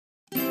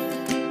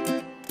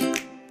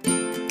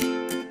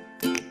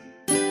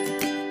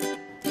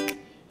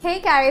Hey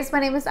guys, my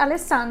name is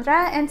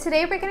Alessandra and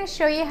today we're going to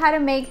show you how to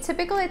make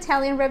typical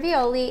Italian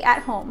ravioli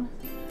at home.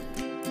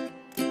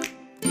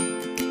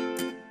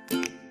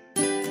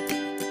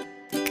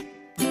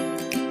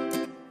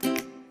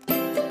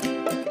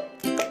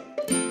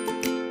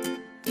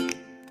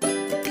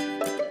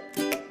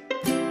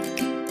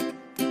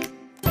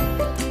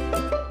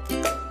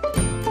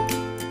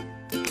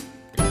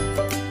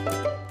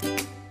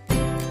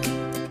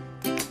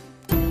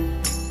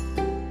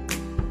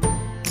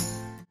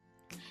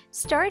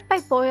 Start by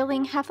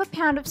boiling half a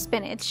pound of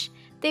spinach.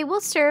 They will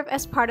serve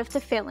as part of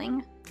the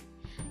filling.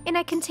 In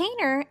a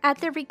container, add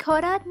the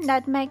ricotta,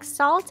 nutmeg,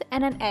 salt,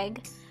 and an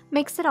egg.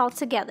 Mix it all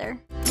together.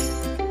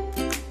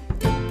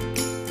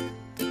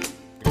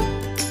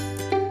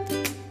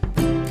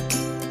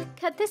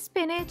 Cut the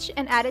spinach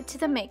and add it to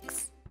the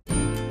mix.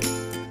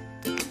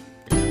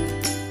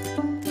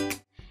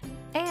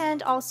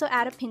 And also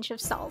add a pinch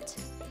of salt.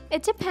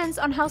 It depends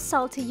on how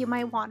salty you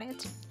might want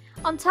it.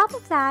 On top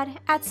of that,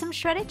 add some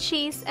shredded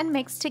cheese and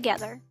mix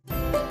together.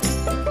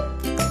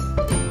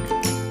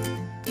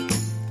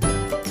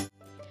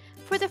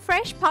 For the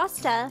fresh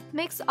pasta,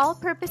 mix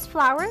all-purpose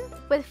flour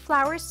with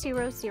flour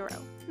 00.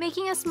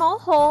 Making a small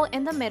hole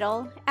in the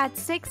middle, add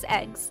 6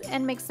 eggs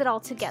and mix it all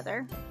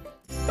together.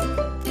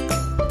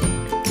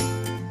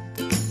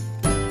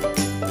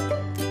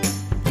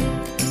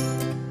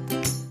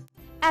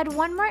 Add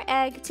 1 more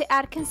egg to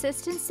add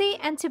consistency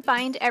and to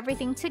bind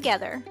everything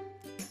together.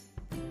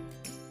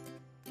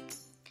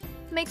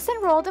 Mix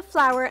and roll the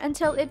flour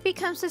until it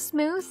becomes a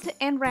smooth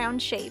and round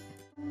shape.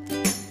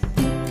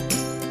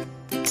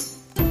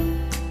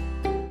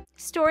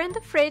 Store in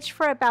the fridge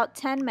for about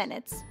 10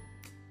 minutes.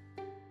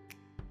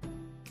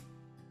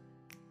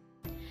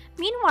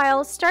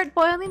 Meanwhile, start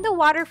boiling the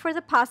water for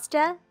the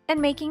pasta and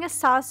making a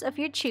sauce of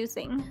your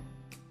choosing.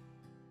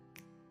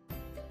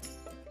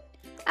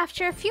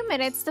 After a few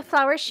minutes, the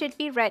flour should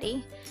be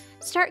ready.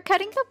 Start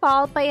cutting the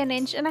ball by 1.5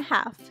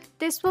 inches.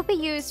 This will be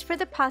used for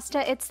the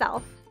pasta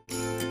itself.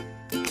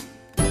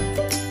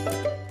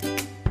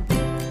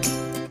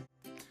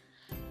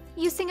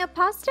 Using a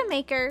pasta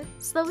maker,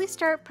 slowly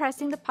start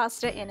pressing the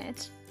pasta in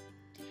it.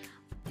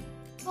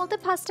 Fold the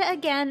pasta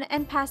again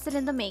and pass it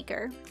in the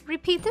maker.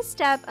 Repeat this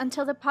step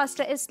until the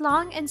pasta is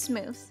long and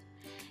smooth.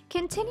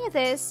 Continue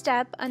this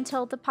step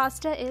until the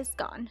pasta is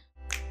gone.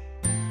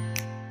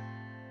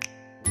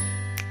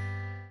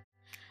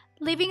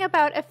 Leaving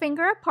about a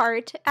finger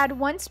apart, add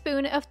 1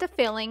 spoon of the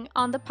filling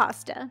on the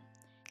pasta.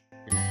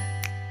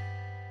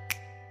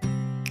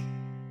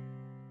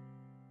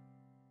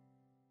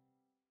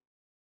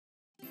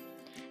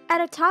 Add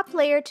a top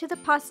layer to the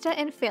pasta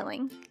and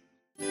filling.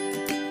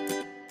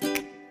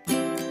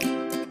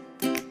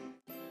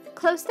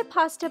 Close the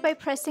pasta by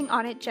pressing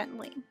on it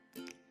gently.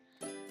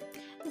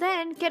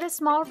 Then get a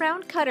small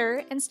round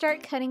cutter and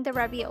start cutting the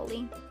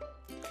ravioli.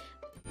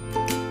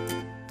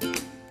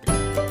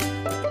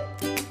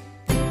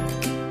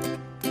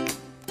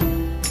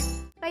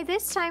 By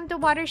this time, the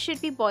water should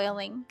be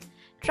boiling.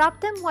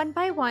 Drop them one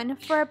by one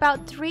for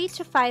about 3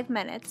 to 5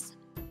 minutes.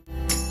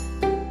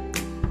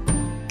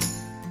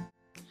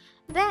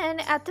 Then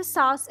add the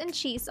sauce and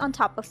cheese on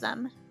top of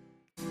them.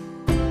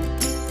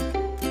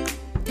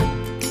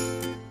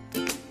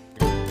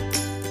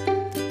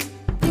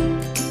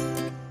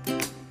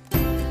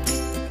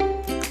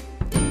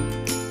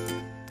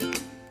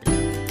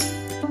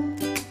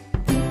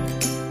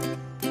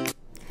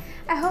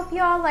 I hope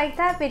you all liked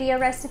that video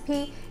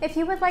recipe. If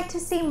you would like to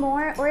see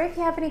more or if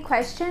you have any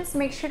questions,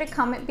 make sure to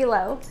comment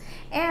below.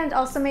 And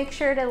also make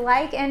sure to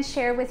like and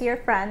share with your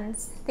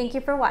friends. Thank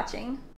you for watching.